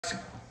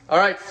All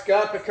right,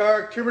 Scott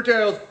Picard, Tuber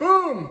Tales,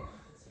 boom!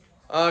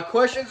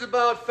 Questions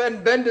about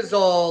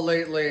Fenbendazole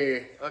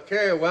lately.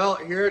 Okay, well,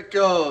 here it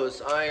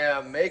goes. I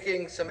am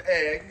making some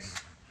eggs.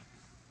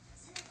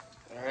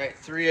 All right,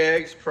 3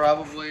 eggs,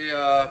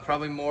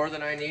 probably more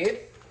than I need,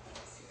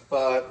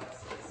 but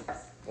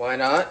why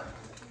not?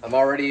 I'm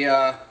already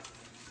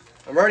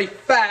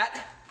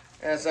fat,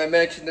 as I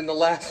mentioned in the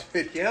last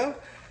video.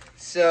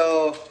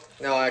 So,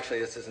 no,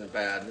 actually, this isn't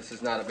bad. This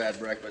is not a bad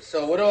breakfast.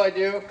 So, what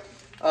do?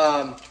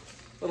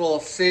 Little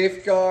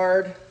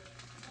Safeguard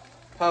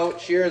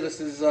pouch here. This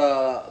is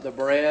the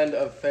brand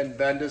of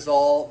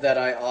Fenbendazole that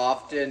I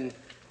often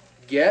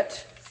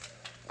get.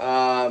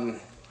 And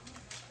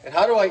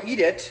how do I eat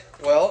it?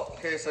 Well,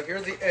 okay, so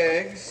here's the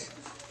eggs.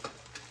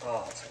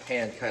 Oh, this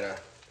pan kind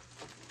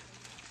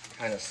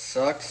of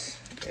sucks,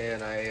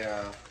 and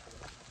I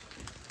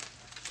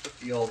put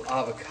the old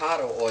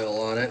avocado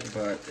oil on it,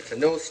 but it's a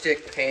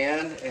no-stick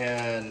pan,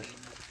 and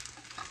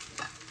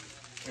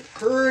I've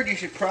heard you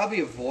should probably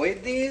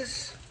avoid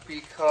these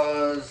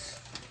because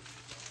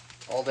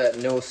all that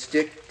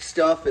no-stick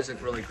stuff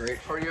isn't really great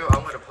for you.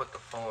 I'm going to put the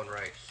phone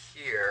right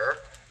here.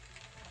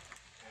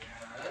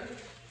 And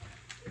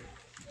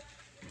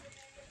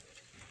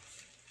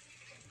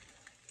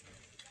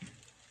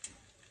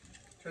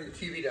turn the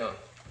TV down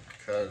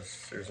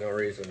because there's no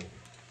reason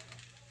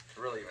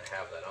to really even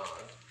have that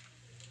on.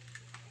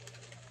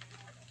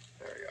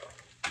 There we go.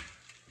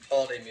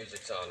 Holiday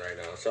music's on right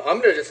now. So I'm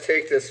going to just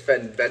take this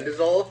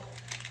Fenbendazole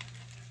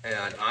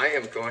and I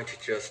am going to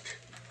just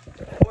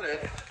put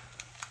it.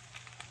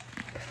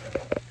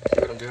 See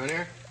what I'm doing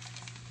here?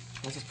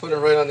 Let's just put it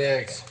right on the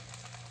eggs.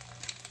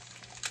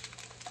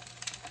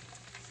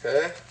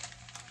 Okay.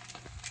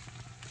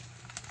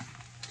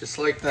 Just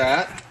like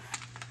that.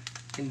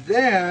 And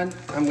then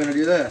I'm going to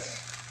do this.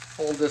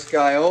 Hold this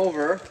guy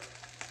over.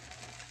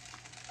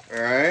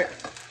 All right.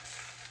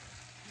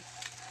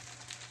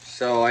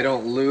 So I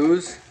don't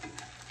lose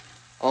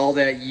all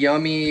that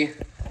yummy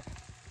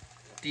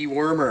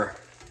dewormer.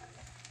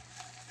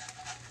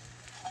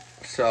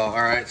 So,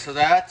 all right, so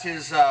that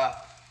is,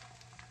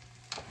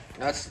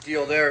 that's the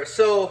deal there.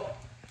 So,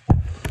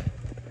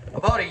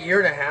 about a year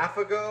and a half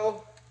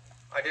ago,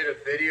 I did a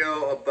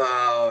video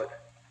about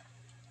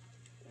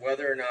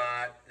whether or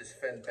not this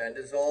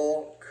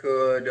Fenbendazole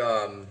could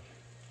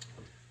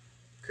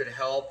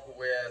help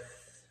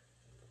with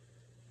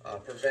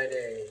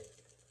preventing,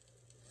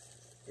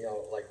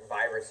 like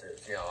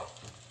viruses,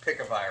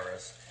 pick a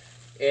virus.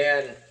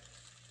 And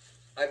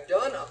I've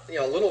done,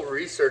 a little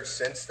research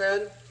since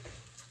then,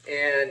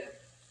 and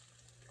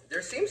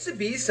there seems to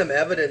be some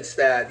evidence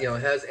that,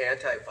 it has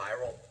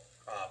antiviral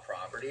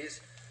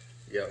properties,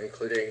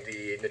 including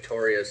the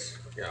notorious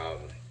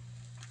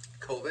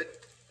COVID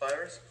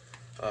virus,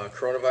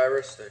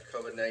 coronavirus, the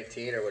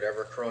COVID-19 or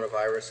whatever,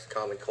 coronavirus,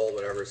 common cold,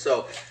 whatever.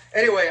 So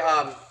anyway,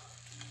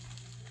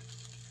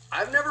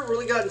 I've never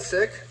really gotten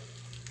sick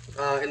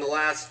in the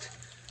last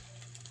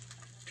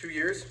 2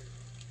 years.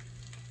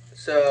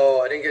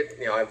 So I didn't get,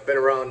 I've been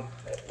around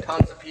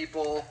tons of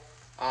people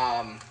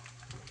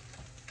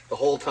the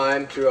whole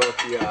time throughout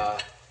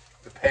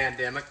the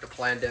pandemic,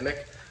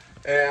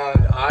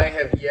 and I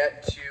have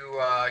yet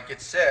to get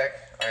sick.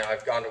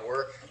 I've gone to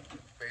work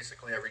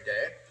basically every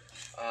day.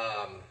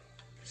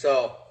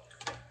 So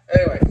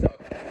anyway, so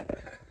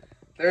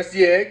there's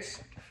the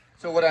eggs.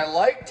 So what I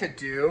like to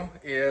do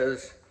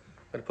is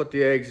I'm going to put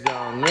the eggs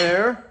down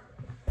there,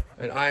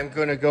 and I'm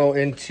going to go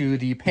into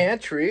the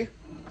pantry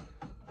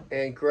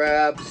and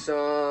grab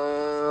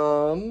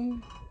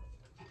some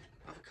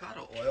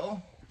avocado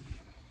oil.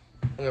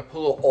 I'm going to put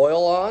a little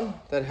oil on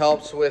that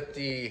helps with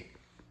the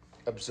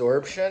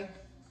absorption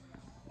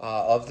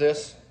of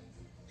this.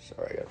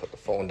 Sorry, I got to put the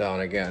phone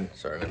down again.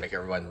 Sorry, I'm going to make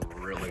everyone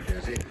really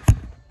busy.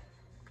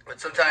 But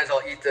sometimes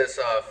I'll eat this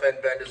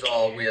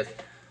Fenbendazole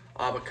with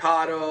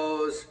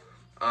avocados,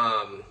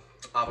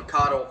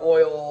 avocado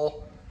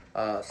oil.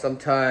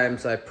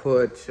 Sometimes I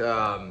put,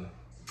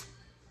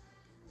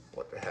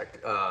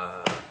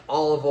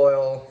 olive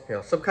oil,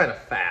 some kind of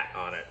fat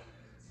on it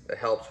that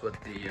helps with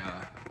the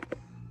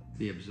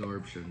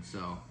absorption.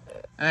 So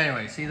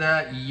anyway, see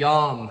that?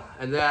 Yum.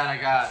 And then I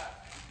got,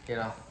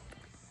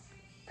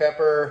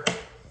 pepper,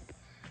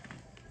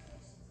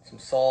 some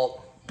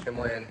salt,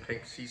 Himalayan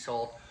pink sea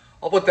salt.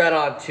 I'll put that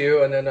on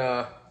too, and then,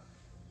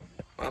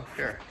 well,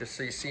 here, just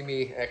so you see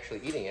me actually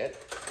eating it.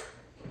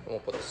 I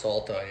won't put the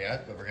salt on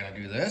yet, but we're gonna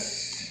do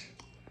this.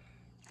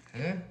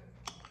 You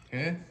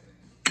can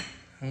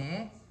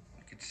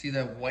see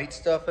that white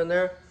stuff in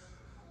there.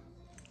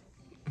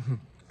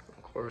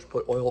 Of course,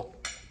 put oil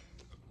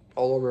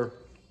all over.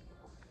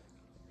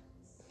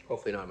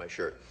 Hopefully not on my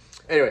shirt.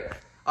 Anyway,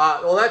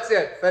 well, that's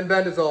it.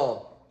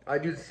 Fenbendazole. I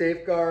do the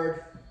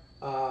Safeguard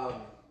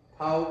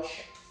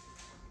pouch.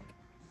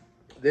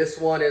 This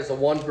one is a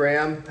 1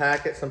 gram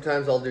packet.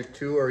 Sometimes I'll do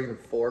 2 or even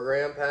 4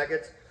 gram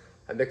packets.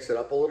 I mix it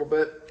up a little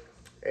bit,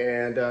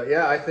 and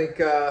yeah, I think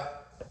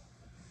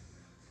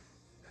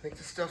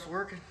this stuff's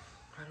working.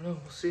 I don't know.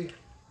 We'll see.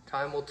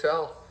 Time will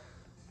tell.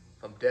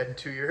 If I'm dead in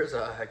 2 years,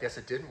 I guess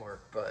it didn't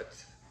work, but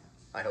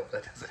I hope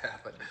that doesn't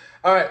happen.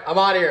 All right, I'm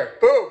out of here.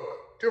 Boom.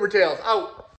 Tuber tails out.